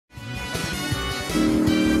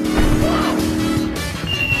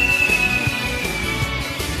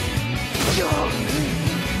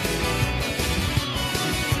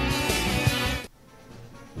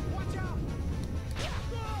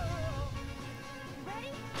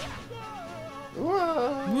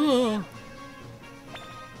Whoa.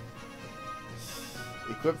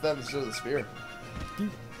 Equip that instead of the spear.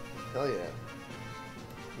 Hell yeah.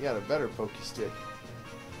 You got a better pokey stick.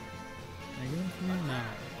 I get it from here now.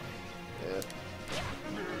 Yeah.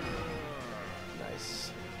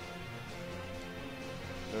 Nice.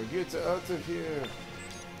 Now get out of here.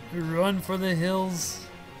 We run for the hills.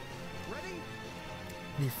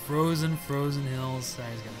 The frozen hills. Ah,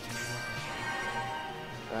 he's gonna change it.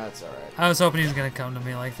 That's alright. I was hoping he was gonna come to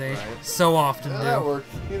me like they so often do. That worked.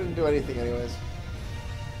 He didn't do anything anyways.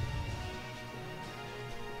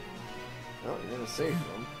 Oh, you're in a safe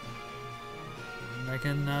room. I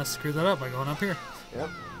can screw that up by going up here. Yep.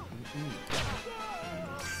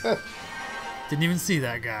 Didn't even see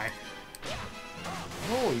that guy.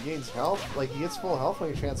 Oh, he gains health? Like, he gets full health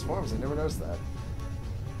when he transforms. I never noticed that.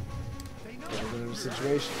 I've been in a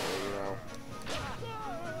situation where, you know,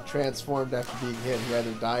 transformed after being hit. He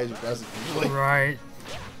either dies or doesn't usually. Right.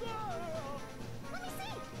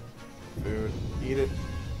 Food. Eat it.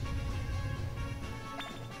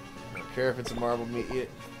 Don't care if it's a marbled meat. Eat it.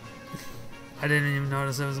 I didn't even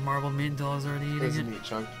notice it was a marbled meat until I was already eating It was a it. meat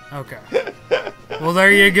chunk. Okay. Well,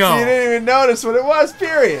 there you go. So you didn't even notice what it was,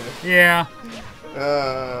 period. Yeah.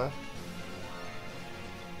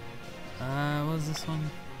 What was this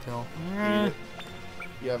one? Pill. Eat it.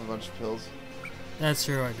 You have a bunch of pills. That's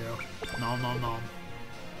true, I do. Nom nom nom.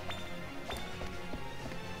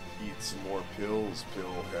 Eat some more pills,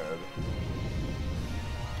 pillhead.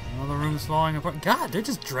 Well, the room's falling apart. God, they're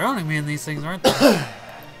just drowning me in these things, aren't they?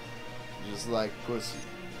 Just like pussy.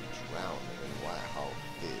 Drowning in wow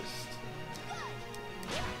fist.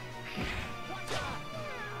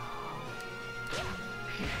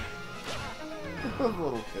 The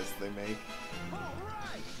little kiss they make.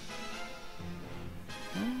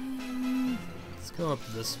 Let's go up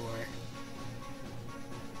this way.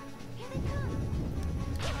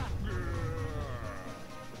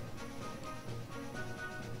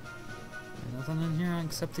 Nothing in here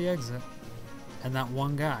except the exit. And that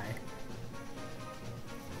one guy.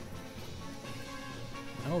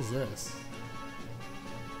 What the hell's this?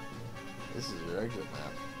 This is your exit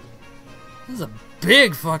map. This is a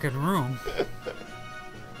big fucking room.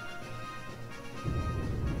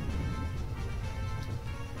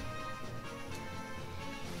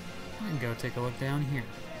 I can go take a look down here.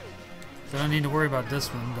 So I don't need to worry about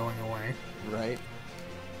this room going away. Right?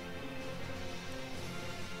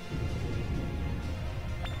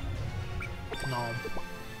 No.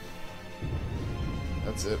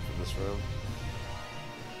 That's it for this room.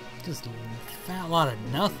 Just a fat lot of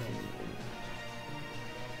nothing.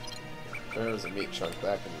 There was a meat chunk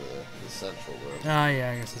back in the central room. Ah,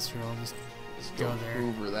 yeah, I guess that's true. I'll just go there.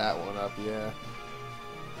 Hoover that one up, yeah.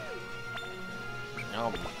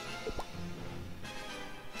 Yum.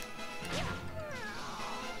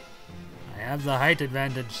 I have the height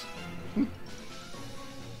advantage.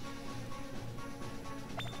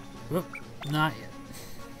 Whoop, not yet.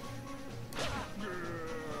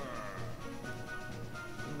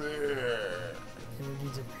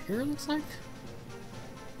 He's over here, it looks like?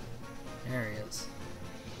 There he is.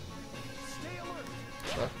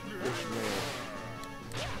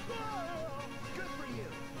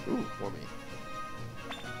 Ooh, for me.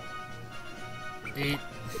 Eat.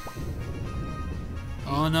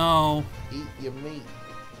 Oh no. Eat your meat.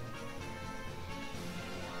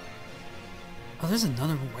 Oh, there's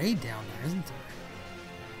another way down there, isn't there?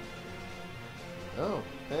 Oh,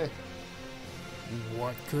 hey.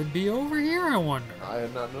 What could be over here, I wonder? I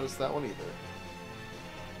had not noticed that one either.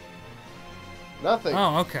 Nothing.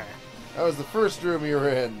 Oh, okay. That was the first room you were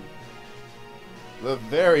in. The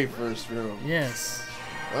very first room. Yes.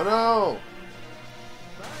 Oh no!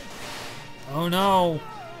 Oh no!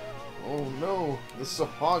 Oh no! The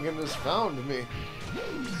Sahagin has found me.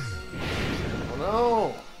 Oh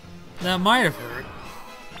no! That might have hurt.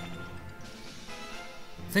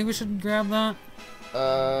 Think we should grab that?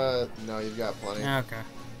 No, you've got plenty. Okay.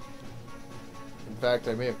 In fact,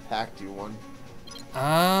 I may have packed you one.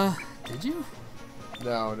 Did you?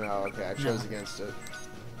 No, okay, I chose No. against it.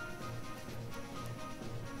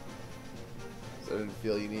 So I didn't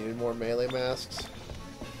feel you needed more melee masks.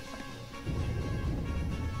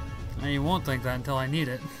 Now, you won't think that until I need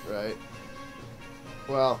it. Right.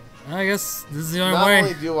 Well, I guess this is the only not way.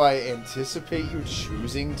 only do I anticipate you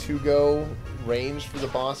choosing to go ranged for the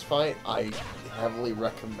boss fight, I heavily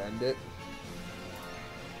recommend it.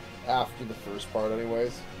 after the first part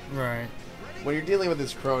anyways. Right. When you're dealing with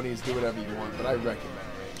his cronies, do whatever you want, but I recommend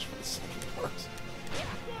range for the second part.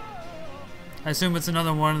 I assume it's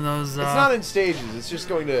another one of those... It's not in stages, it's just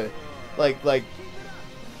going to... Like...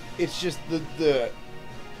 It's just the...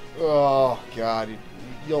 Oh, God.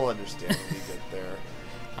 You'll understand when you get there.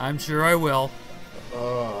 I'm sure I will.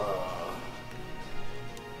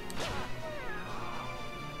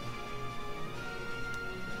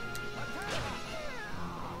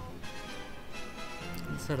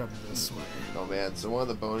 Let's head up this way. Oh man, so one of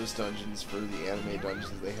the bonus dungeons for the anime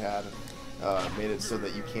dungeons they had made it so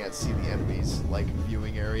that you can't see the enemies, like,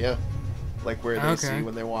 viewing area. Like where they see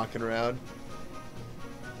when they're walking around.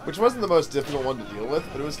 Which wasn't the most difficult one to deal with,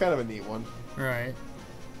 but it was kind of a neat one. Right.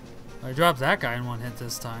 I dropped that guy in one hit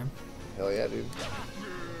this time. Hell yeah, dude.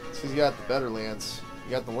 It's because you got the better lance.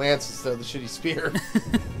 You got the lance instead of the shitty spear.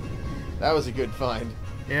 That was a good find.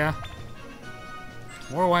 Yeah.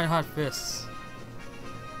 More white hot fists.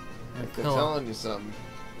 And I'm telling you something.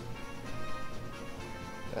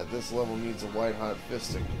 At this level needs a white hot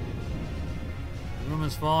fisting. The room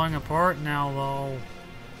is falling apart now, though.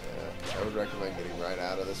 Yeah, I would recommend getting right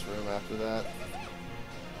out of this room after that.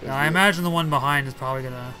 Now, I imagine the one behind is probably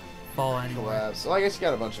gonna fall anyway. Collapse. Well, I guess you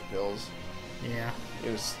got a bunch of pills. Yeah.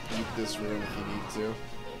 You just eat this room if you need to.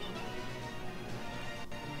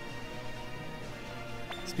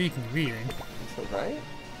 Speaking of eating. Right?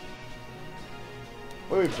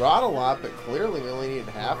 Well, we brought a lot, but clearly we only needed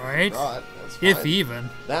half of what we brought. That's fine. If even.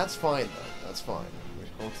 That's fine, though. That's fine.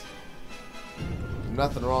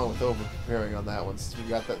 Nothing wrong with over-preparing on that one, since we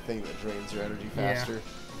got that thing that drains your energy faster.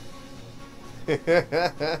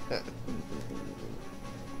 Yeah.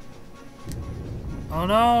 Oh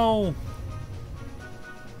no!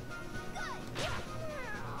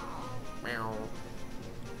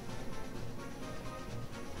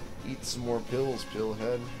 Eat some more pills,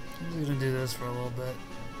 pillhead. I'm just gonna do this for a little bit.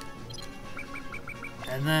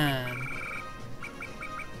 And then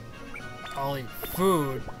I'll eat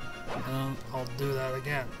food, and then I'll do that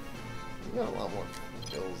again. You got a lot more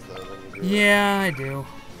pills, though, than you do. Yeah, I do.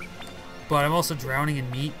 But I'm also drowning in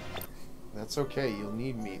meat. That's okay, you'll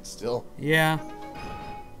need meat still. Yeah.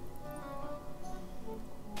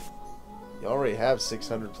 You already have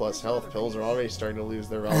 600 plus health. Pills are already starting to lose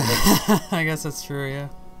their relevance. I guess that's true, yeah.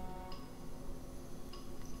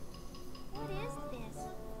 What is this?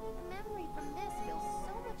 The memory from this feels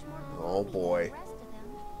so much more Oh boy. than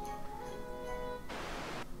the rest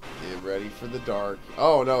of them. Get ready for the dark.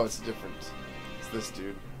 Oh no, it's different. It's this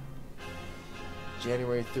dude.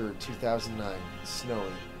 January 3rd, 2009.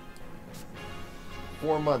 Snowy.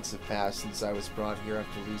 4 months have passed since I was brought here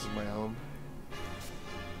after losing my home.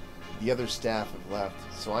 The other staff have left,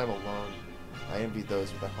 so I'm alone. I envy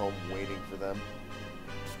those with a home waiting for them.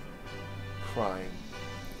 Crying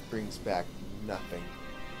brings back nothing.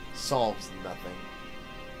 Solves nothing.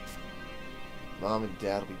 Mom and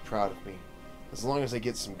Dad will be proud of me, as long as I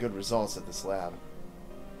get some good results at this lab.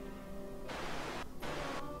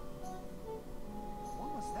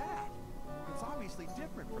 What was that? It's obviously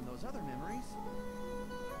different from those other memories.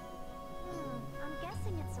 I'm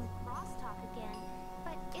guessing it's some crosstalk again,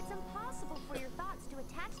 but it's impossible for your thoughts to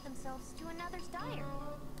attach themselves to another's diary.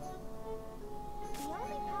 The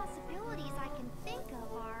only possibilities I can think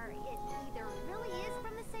of are it either really is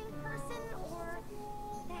from the same person or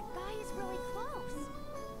that guy is really close.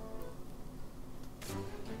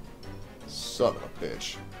 Son of a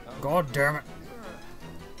bitch. God damn it.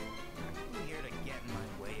 Who here to get in my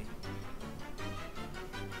way?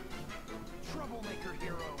 Troublemaker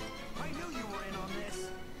hero. I knew you were in on this.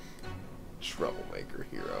 Troublemaker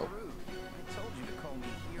hero. Rude. I told you to call me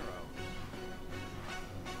hero.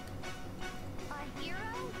 A hero?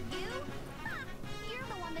 You? Ha! You're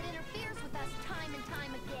the one that interferes with us time and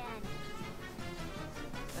time again.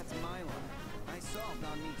 That's my line. I solved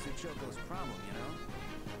Nanmitsu Choko's problem, you know?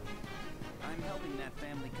 I'm helping that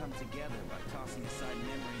family come together by tossing aside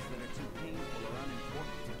memories that are too painful or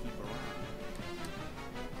unimportant to keep around.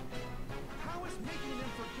 How is making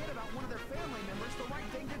them forget about one of their family members the right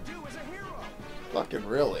thing to do as a hero? Fucking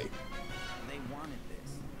really. They wanted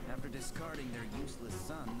this. After discarding their useless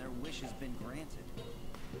son, their wish has been granted.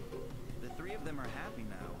 The three of them are happy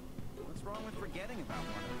now. What's wrong with forgetting about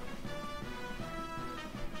one of them?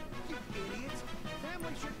 You idiots!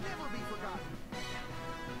 Family should never be forgotten!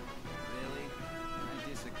 Really? I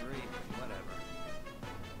disagree, but whatever.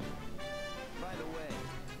 By the way,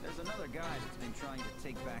 there's another guy that's been trying to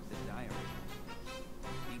take back the diary.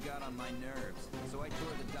 He got on my nerves, so I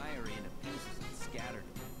tore the diary into pieces and scattered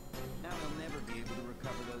it. Now he'll never be able to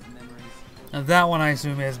recover those memories. Now that one I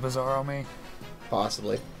assume is Bizarro Me.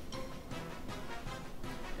 Possibly.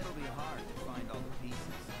 It'll be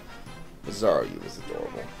Bizarro, you was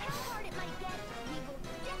adorable. How hard it might get, we will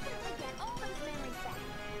definitely get all those memories back.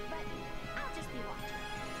 But I'll just be watching.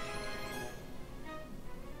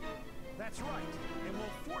 That's right. And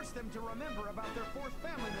we'll force them to remember about their fourth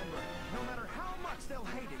family member, no matter how much they'll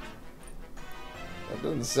hate it. That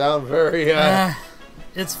doesn't sound very,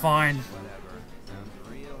 It's fine. Whatever. Sounds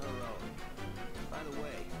real heroic. By the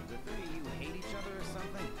way, the three of you hate each other or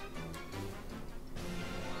something?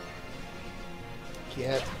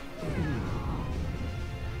 Can't.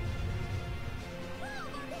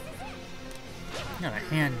 I got a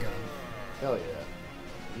handgun. Hell yeah.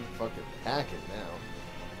 You fucking hacking now.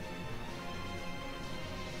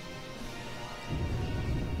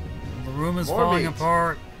 The room is More falling meat.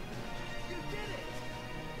 apart. You did it!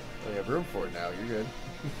 Well, you have room for it now. You're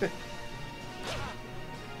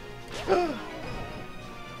good.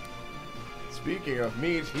 Speaking of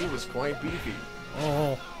meat, he was quite beefy.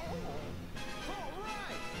 Oh.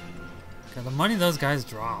 God, the money those guys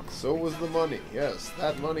drop. So was the money. Yes,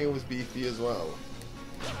 that money was beefy as well.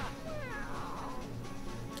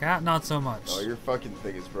 Cat, not so much. Oh, your fucking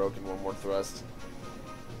thing is broken. One more thrust.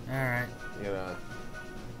 Alright. You know,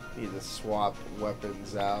 need to swap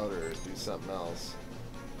weapons out or do something else.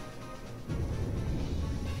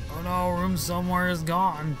 Oh no, room somewhere is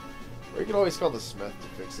gone. Or you can always call the smith to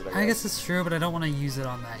fix it. I guess it's true, but I don't want to use it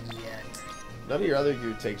on that yet. None of your other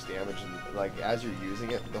gear takes damage, and like as you're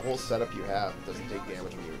using it, the whole setup you have doesn't take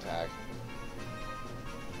damage when you attack.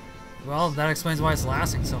 Well, that explains why it's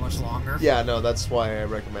lasting so much longer. Yeah, no, that's why I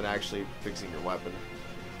recommend actually fixing your weapon.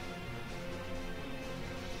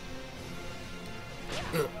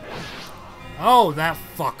 Ugh. Oh, that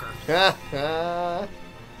fucker. Do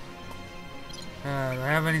I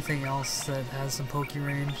have anything else that has some pokey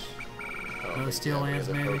range? No steel hands,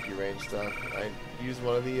 maybe? Pokey range stuff. I use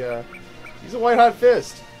one of the, use a white hot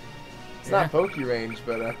fist. It's Yeah. not pokey range,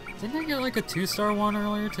 but, Didn't I get like a 2-star one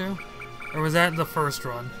earlier, too? Or was that the first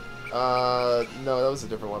run? no, that was a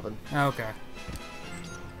different weapon. Okay.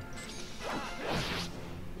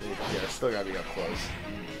 Yeah, still gotta be up close.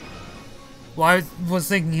 Well, I was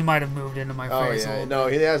thinking he might have moved into my Oh, face. yeah, no,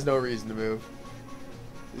 he has no reason to move.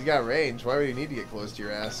 He's got range. Why would he need to get close to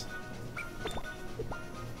your ass?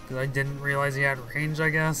 Because I didn't realize he had range, I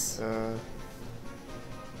guess. Uh,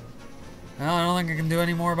 Well, I don't think I can do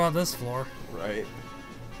any more about this floor. right.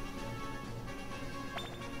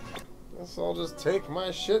 Guess I'll just take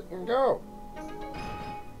my shit and go.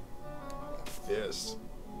 Fist.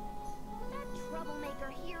 That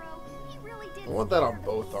troublemaker hero, he really did. I want that on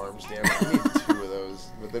both arms, damn it. I need 2 of those,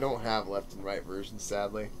 but they don't have left and right versions,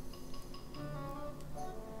 sadly.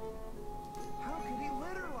 How could he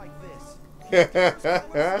litter like this?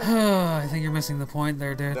 I think you're missing the point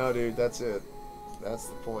there, dude. No, dude, that's it. That's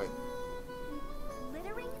the point.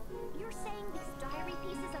 Littering? You're saying these diary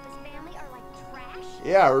pieces of his family are like trash?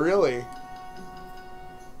 Yeah, really.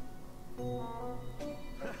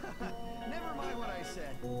 Never mind what I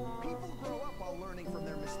said. People grow up while learning from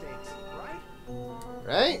their mistakes, right?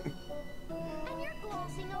 Right? And you're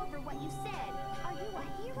glossing over what you said. Are you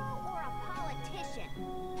a hero or a politician?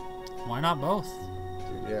 Why not both?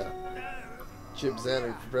 Dude, yeah. Chip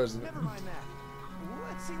Xander for president. Never mind that.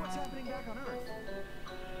 Let's see what's happening back on Earth.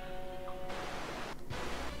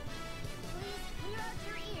 Please clear out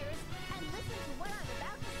your ears and listen to what I'm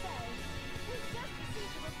about to say. We've just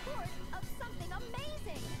received a report of something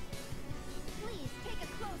amazing. Please take a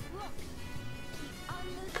close look. The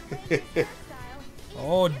Unlosing Ranger's hairstyle is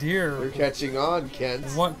Oh dear. We're catching on, Kent.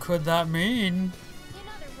 What could that mean? In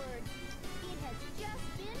other words, it has just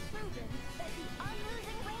been proven that the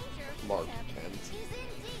Unlosing Ranger Mark Kent Kent. is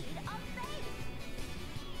indeed a fake.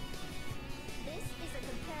 This is a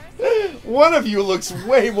comparison. One of you looks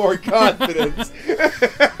way more confident. The left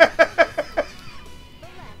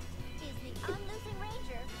is the Unlosing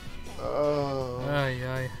Ranger Kent. Oh. Ay,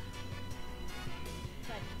 ay.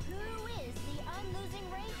 But who is the Unlosing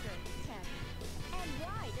Ranger Kent? And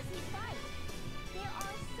why does he fight? There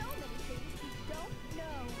are so many things we don't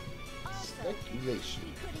know. Also, Speculation.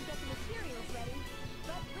 we couldn't get the materials ready,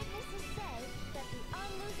 but witnesses say that the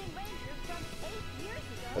Unlosing Ranger from 8 years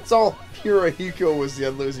ago. That's all Hirohiko was the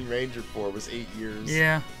Unlosing Ranger for, was 8 years.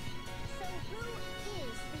 Yeah. So who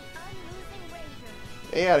is the Unlosing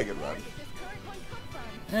Ranger? They had a good Where run. did this current one come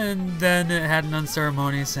from? And then it had an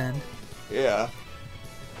unceremonious end. Yeah.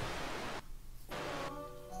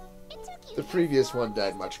 It took you The this previous long one died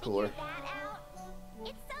just much to cooler. figure that out?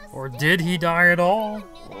 It's so Or stupid. did he die at all?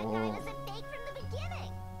 Everyone knew that guy was a fake from the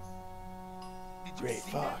beginning. Did you Great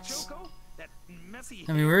see that, Fox. Choco? That messy.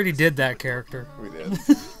 I mean, we already did that character. We did.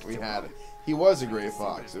 We had it. He was a gray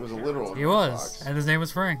fox. It was a literal He gray was. fox. And his name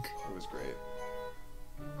was Frank. It was great.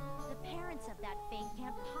 The parents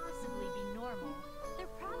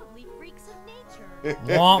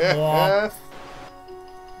Womp womp.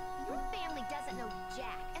 Your family doesn't know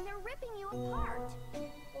Jack, and they're ripping you apart. They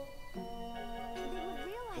would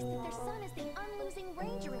realize that their son is the Unlosing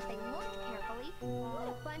Ranger if they looked carefully. What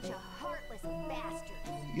a bunch of heartless bastards.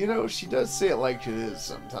 You know, she does say it like it is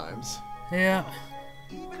sometimes. Yeah.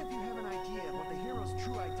 Even if you have an idea of what the hero's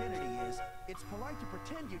true identity is, it's polite to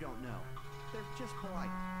pretend you don't know. They're just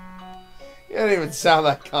polite. You don't even sound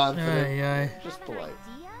that confident. Aye, aye. Just Have an polite.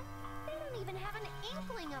 idea? They don't even have an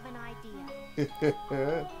inkling of an idea. Okay,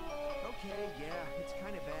 yeah, it's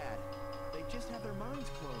kind of bad. They just have their minds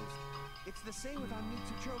closed. It's the same with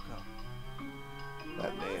Anmitsu Choko.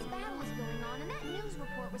 That The name. last battle is going on, and that news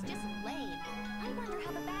report was just lame. I wonder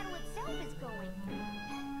how the battle itself is going.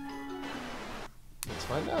 Let's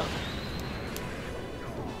find out.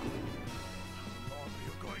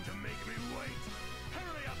 You're going to make me wait.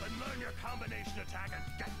 Hurry up and learn your combination attack and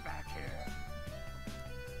get back here.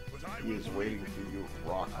 But I He is waiting for you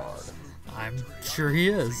rock hard. I'm sure he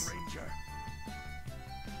is. Ranger.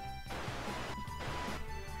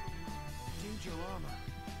 Danger-rama.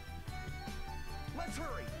 Let's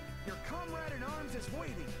hurry! Your comrade in arms is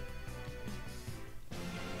waiting!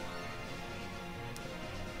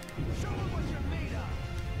 Show him what you're made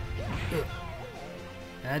of!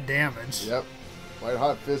 That damage. Yep. White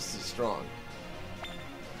Hot Fist is strong.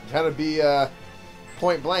 Gotta be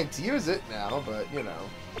point blank to use it now, but you know.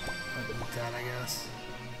 That, I guess.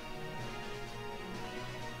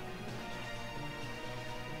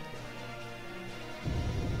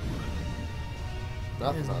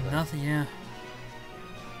 Nothing There's on that. nothing, yeah.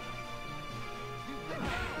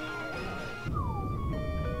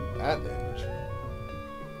 That damage.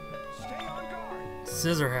 Stay on guard!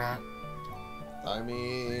 Scissor hat. I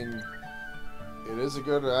mean, it is a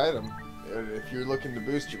good item. If you're looking to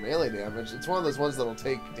boost your melee damage, it's one of those ones that'll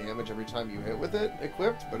take damage every time you hit with it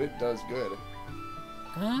equipped, but it does good.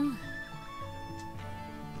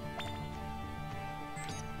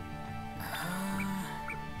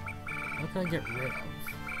 What can I get rid of?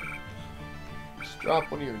 Just drop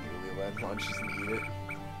one of your newlywed punches and eat it.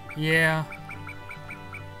 Yeah.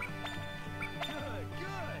 Good,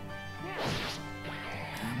 good!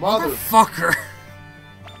 Mother! Motherfucker!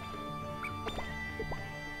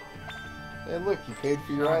 Hey, look, you paid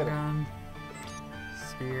for your item. Shotgun.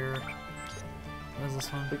 Spear. What is this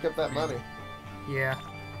one? Pick up that money. Yeah.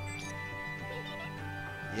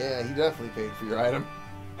 Yeah, he definitely paid for your item.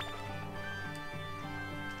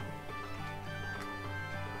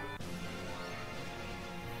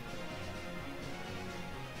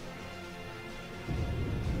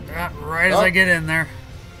 Ah, right as I get in there.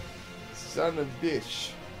 Son of a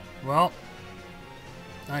bitch. Well,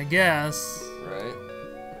 I guess Right?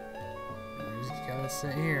 I just gotta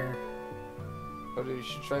sit here. But you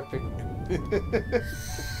should try picking.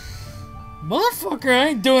 Motherfucker, I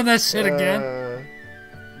ain't doing that shit again.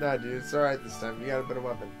 Nah, dude, it's alright this time. You got a better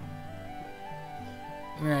weapon.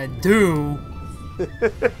 I mean, I do,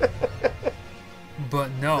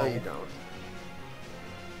 but no. No, you don't.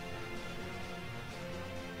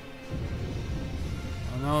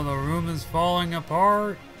 Oh no, the room is falling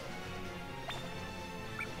apart.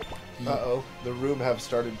 Uh-oh. The room have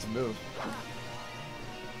started to move.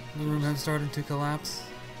 The room has started to collapse.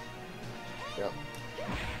 Yep.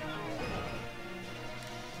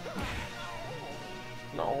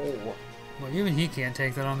 No. Well, even he can't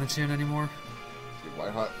take that on the chin anymore. Dude,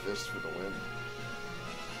 White Hot Fist for the win.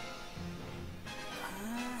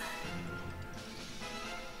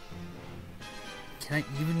 Can I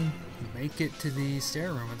even make it to the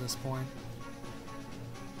stair room at this point?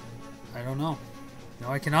 I don't know. No,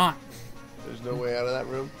 I cannot. There's no way out of that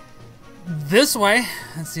room? This way.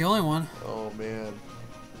 That's the only one. Oh, man.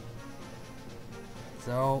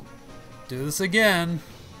 So, do this again.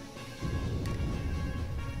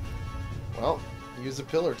 Well, use a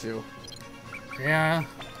pill or two. Yeah.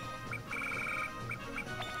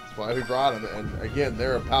 That's why we brought them. And again,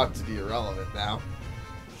 they're about to be irrelevant now.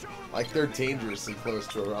 Like, they're dangerously close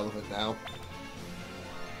to irrelevant now.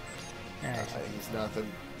 Yeah. He's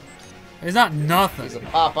nothing. It's not nothing. He's a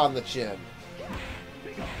pop on the chin.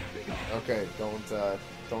 Okay, don't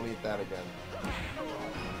eat that again.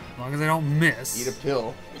 As long as I don't miss. Eat a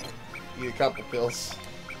pill. Eat a couple pills.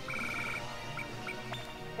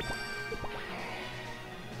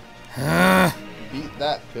 Beat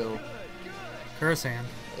that pill. Curse hand.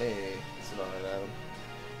 Hey, it's an alright item.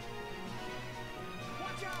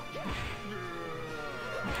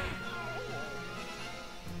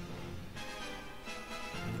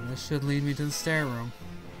 And this should lead me to the stair room.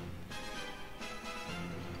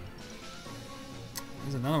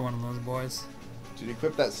 There's another one of those boys. Did you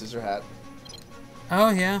equip that scissor hat? Oh,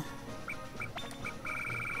 yeah.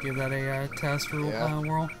 Give that a test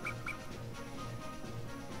whirl.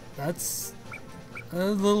 That's a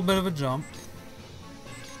little bit of a jump.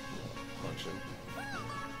 Punch him.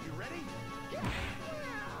 You ready?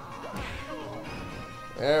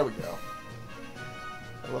 There we go.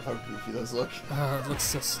 I love how goofy those look. It looks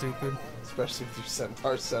so stupid. Especially with your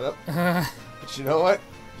centaur setup. Uh, But you know what?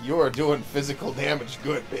 You are doing physical damage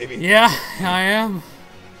good, baby. yeah, I am.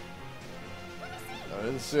 I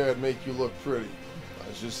didn't say I'd make you look pretty.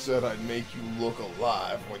 I just said I'd make you look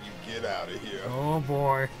alive when you get out of here. Oh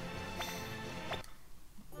boy.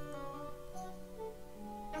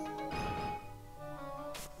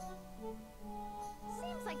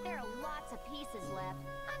 Seems like there are lots of pieces left.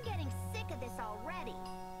 I'm getting sick of this already.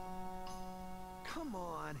 Come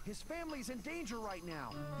on, his family's in danger right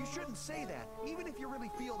now. You shouldn't say that, even if you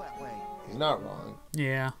really feel that way. He's not wrong.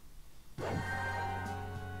 Yeah.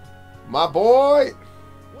 My boy!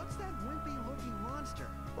 What's that wimpy-looking monster?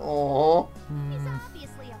 Oh. He's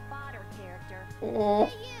obviously a fodder character. Oh.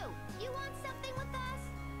 Hey, you want something with us?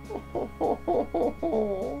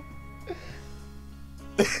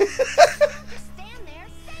 Stand there,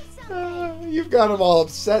 say something. You've got him all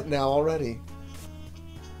upset now already.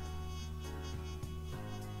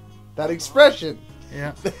 That expression.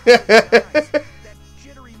 Yeah. That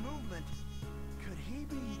jittery movement. Could he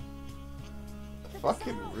be...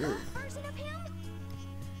 Fucking weird. Version of him?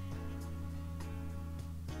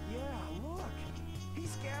 Yeah, look.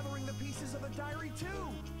 He's gathering the pieces of the diary, too.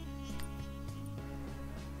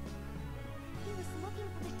 He was looking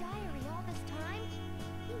for the diary all this time.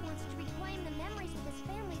 He wants to reclaim the memories with his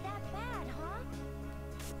family that bad, huh?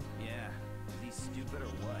 Yeah. Is he stupid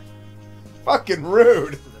or what? Fucking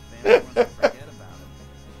rude. So the family wants to forget about him.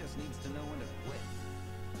 He just needs to know when to quit.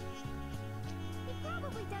 He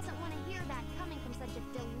probably doesn't want to hear that coming from such a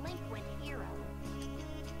delinquent hero.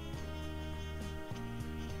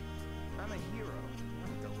 I'm a hero,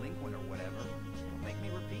 not a delinquent or whatever. Don't make me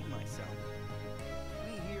repeat myself.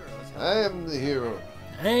 We heroes help I am the hero.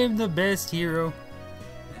 I am the best hero.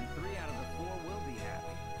 and 3 out of the 4 will be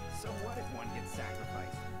happy. So what if one gets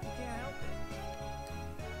sacrificed? You can't help it.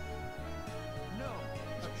 No.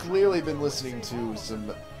 Clearly been listening to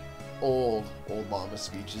some old llama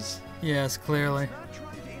speeches. Yes, clearly. He's not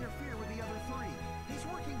trying to interfere with the other 3. He's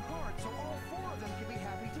working hard so all 4 of them can be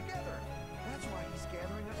happy together. That's why he's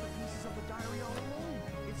gathering up the pieces of the diary all alone.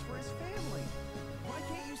 It's for his family. Why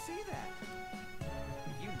can't you see that?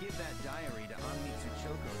 If you give that diary to Anmitsu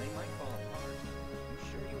Choco, they might fall apart. You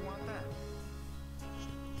sure you want that?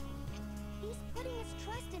 He's putting his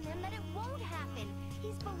trust in them that it won't happen.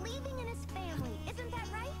 He's believing in his family. Isn't that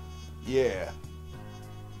right? Yeah.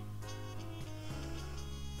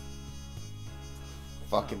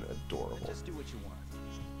 Fucking adorable. Just do what you want.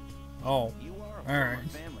 Oh. You are a All former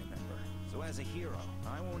right. family member, so as a hero,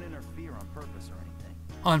 I won't interfere on purpose or anything.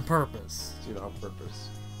 On purpose. You know, on purpose.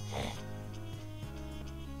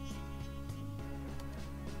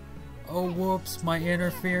 Oh, whoops, my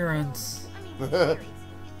interference. I mean, serious.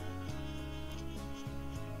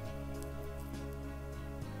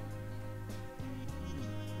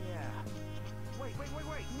 Yeah. Wait.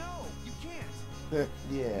 No, you can't.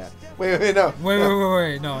 Yeah. Wait, no.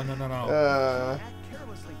 Wait. No. Act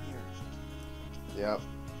carelessly here. Yep.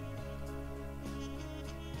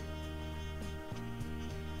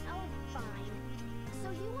 Oh, fine. So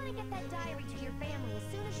you want to get that diary to your family as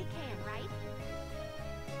soon as you can, right?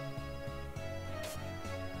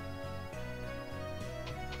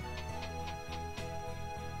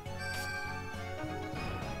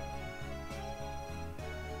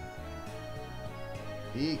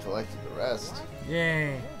 He collected the rest.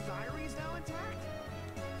 Yay. The whole diary is now intact?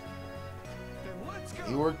 Then let's go.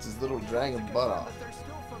 He worked his little dragon butt off. But there's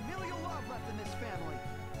still familial love left in this family.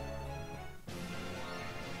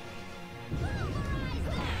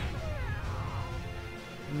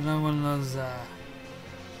 Another one of those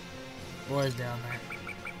boys down there.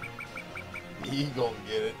 He gonna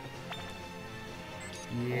get it.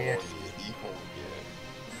 Yeah. Oh, yeah, he gonna get it.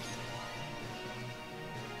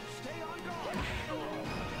 Stay on guard.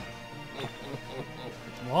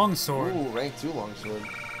 Longsword. Ooh, rank 2 longsword.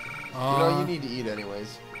 You know, you need to eat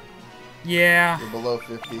anyways. Yeah. You're below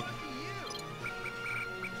 50.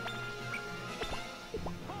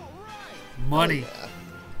 Money. Oh, yeah.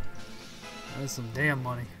 That's some damn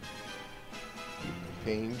money.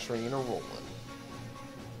 Pain train a rolling.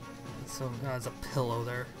 So there's a pillow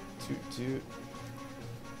there. Toot toot.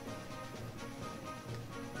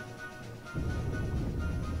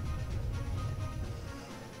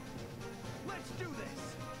 Let's do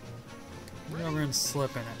this. We're gonna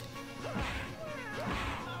slip in it.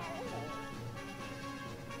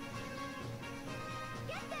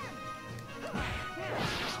 Get that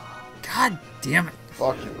Damn it.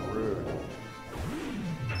 Fucking rude.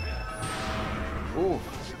 Ooh.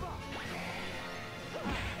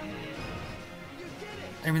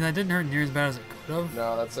 I mean, that didn't hurt near as bad as it could have.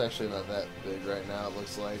 No, that's actually not that big right now, it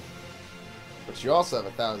looks like. But you also have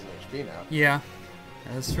 1,000 HP now. Yeah,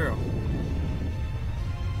 that's true.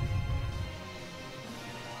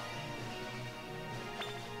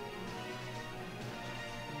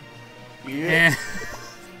 Yeah.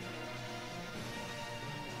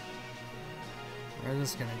 Where's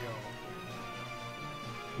this gonna go?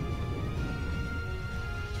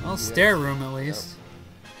 Well, stair room at least.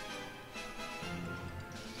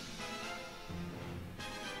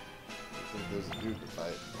 I think there's a dude to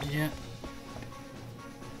fight. Yeah.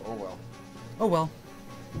 Oh well. Oh well.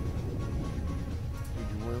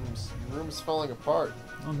 Dude, your room's falling apart.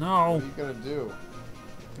 Oh no. What are you gonna do?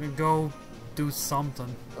 Gonna go do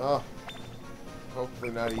something. Oh.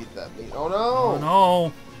 Hopefully not eat that meat. Oh no! Oh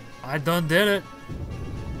no. I done did it.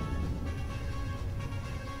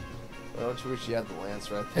 Why don't you wish you had the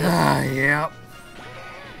lance right there? Ah, yep.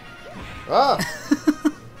 Ah!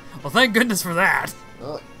 Well, thank goodness for that.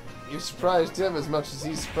 Well, you surprised him as much as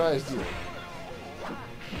he surprised you.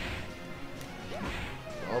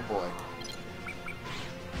 Oh boy.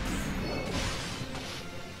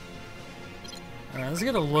 Alright, let's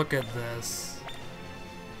get a look at this.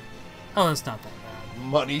 Oh, it's not that bad.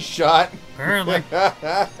 Money shot. Apparently.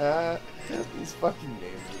 These fucking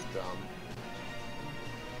names are dumb.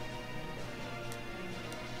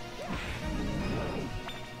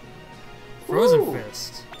 Frozen Ooh.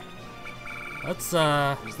 Fist. That's, Is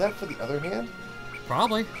that for the other hand?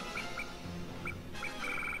 probably.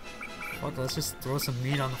 Fuck, let's just throw some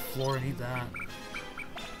meat on the floor and eat that.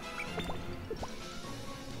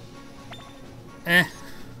 Eh.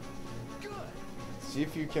 See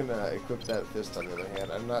if you can equip that fist on the other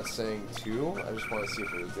hand. I'm not saying two. I just want to see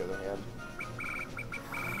if it was the other hand.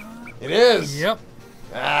 It is! Yep.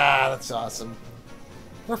 Ah, that's awesome.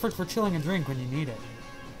 Perfect for chilling a drink when you need it.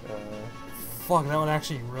 Uh, Fuck, that would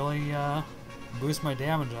actually really boost my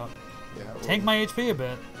damage up. yeah, it Tank would. my HP a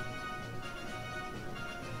bit.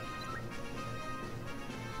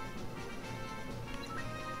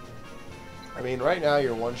 I mean, right now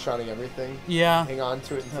you're one-shotting everything. Yeah. Hang on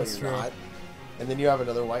to it until That's you're true. not. And then you have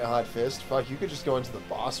another white-hot fist. Fuck, you could just go into the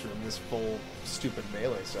boss room, this full stupid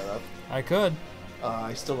melee setup. I could.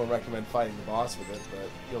 I still don't recommend fighting the boss with it, but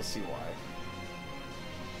you'll see why.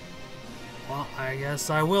 Well, I guess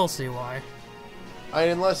I will see why.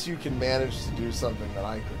 Unless you can manage to do something that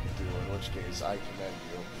I couldn't do, in which case I commend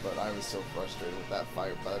you. But I was so frustrated with that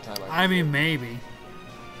fight by the time I beat it. Maybe.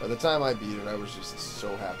 By the time I beat it, I was just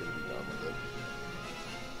so happy to be done with it.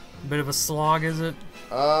 Bit of a slog, is it?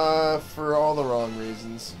 For all the wrong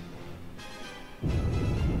reasons.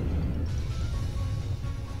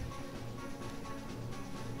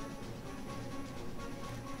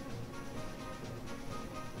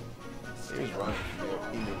 He was running.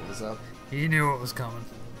 He knew what was up. He knew it was coming.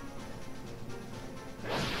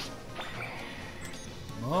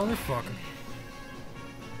 Motherfucker.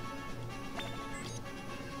 Not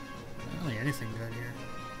really anything good here.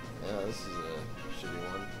 Yeah, this is a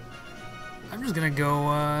shitty one. I'm just gonna go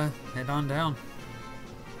head on down.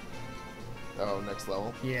 Oh, next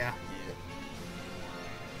level? Yeah. Yeah.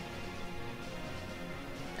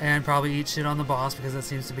 And probably eat shit on the boss because that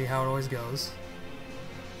seems to be how it always goes.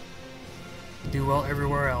 Do well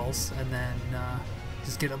everywhere else, and then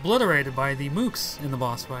just get obliterated by the mooks in the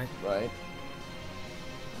boss fight. Right.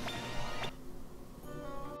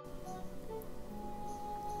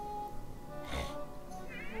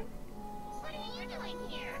 What are you doing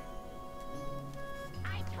here?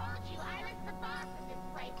 I told you I was the boss of this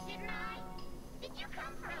place, didn't I? Did you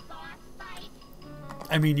come for a boss fight?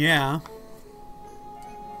 I mean, yeah.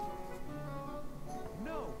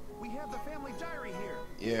 No, we have the family diary here.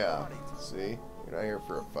 Yeah. Got it. See? You're not here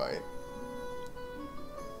for a fight.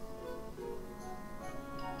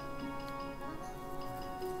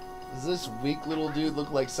 Does this weak little dude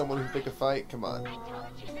look like someone who'd pick a fight? Come on. I told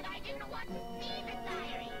you that I didn't want to see the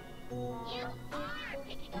diary. You are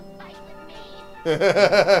picking a fight with me.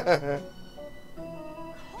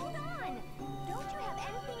 Hold on. Don't you have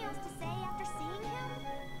anything else to say after seeing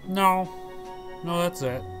him? No. No, that's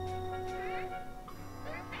it. Who's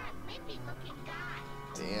that wimpy looking guy?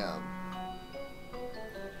 Damn.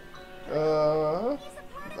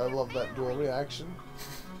 I love that dual reaction. I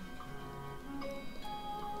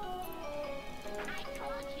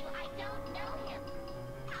told you I don't know him.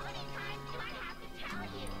 How many times do I have to tell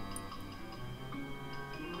you?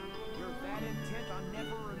 You're that intent on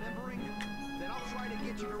never remembering? Then I'll try to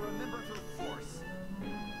get you to remember through force.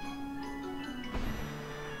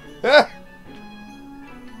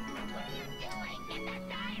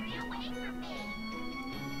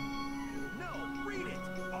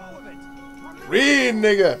 Read,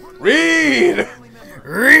 nigga! Read!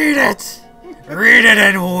 Read it! Read it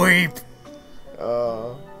and weep!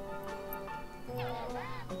 I'm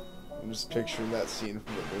just picturing that scene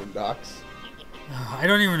from the Boondocks. I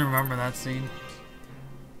don't even remember that scene.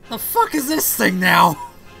 The fuck is this thing now?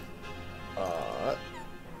 Would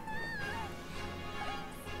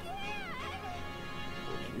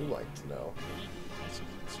you like to know?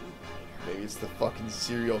 Maybe it's the fucking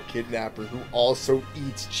serial kidnapper who also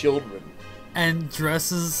eats children. And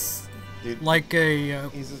dresses Dude, like a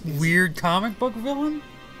he's weird comic book villain?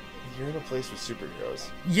 You're in a place with superheroes.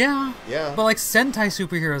 Yeah. Yeah. But like Sentai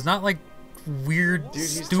superheroes, not like weird, Dude,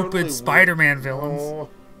 he's stupid totally Spider-Man weird. villains. No.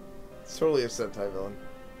 It's totally a Sentai villain.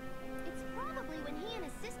 It's probably when he and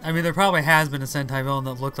his sister. I mean, there probably has been a Sentai villain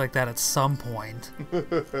that looked like that at some point.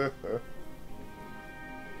 That's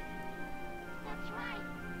right.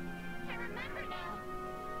 I remember now.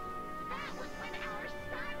 That was when our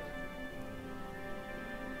son.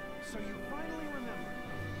 So you finally remember.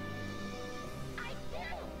 I do.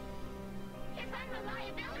 His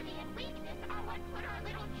unreliability and weakness are what put our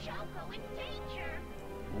little Choco in danger.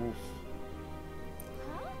 Oof.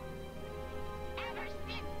 Huh? Ever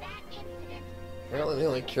since that incident, Apparently they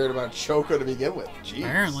only cared about Choco to begin with. Jeez.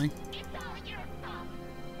 Apparently. it's all your fault.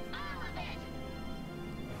 All of it.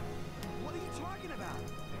 What are you talking about?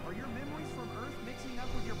 Are your memories from Earth mixing up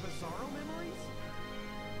with your Bizarro memories?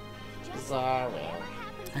 Just Bizarro. whatever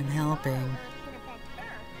happens I'm in helping. Earth can affect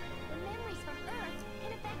Earth. The memories from Earth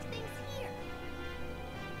can affect things here.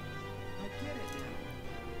 I get it now.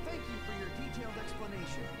 Thank you for your detailed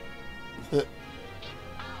explanation. It's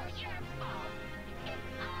all your fault.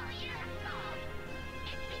 It's all your fault.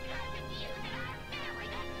 It's because of you that our family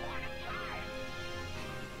got torn apart.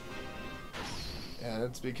 And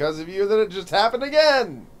it's because of you that it just happened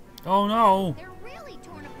again. Oh no. They're really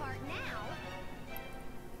torn apart now.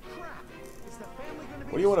 Crap! Is the family gonna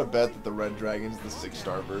be What do you want to bet that the Red Dragon's the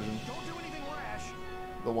 6-star version? Don't do anything rash.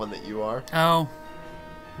 The one that you are? Oh.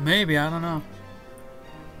 Maybe, I don't know.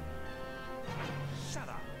 Shut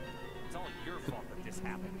up. It's all your fault that this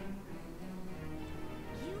happened.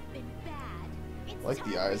 You've been bad. It's I like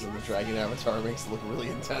the eyes on the dragon avatar. It makes it look really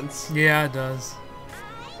intense. Yeah, it does. I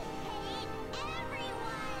hate everyone.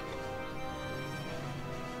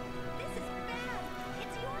 This is bad.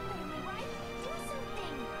 It's your family, right? Do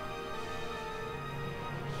something.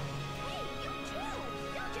 Hey, you too.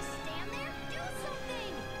 Don't just stand there. Do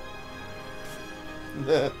something.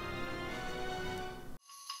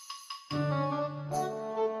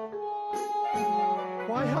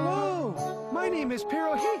 Why, hello! My name is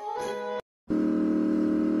Pirohi.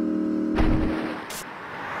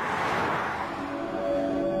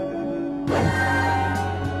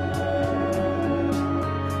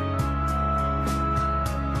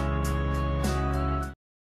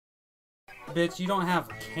 Bitch, you don't have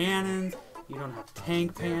cannons, you don't have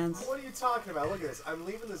tank pants. What are you talking about? Look at this. I'm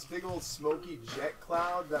leaving this big old smoky jet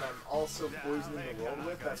cloud that I'm also poisoning the world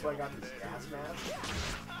with. That's why I got this gas mask.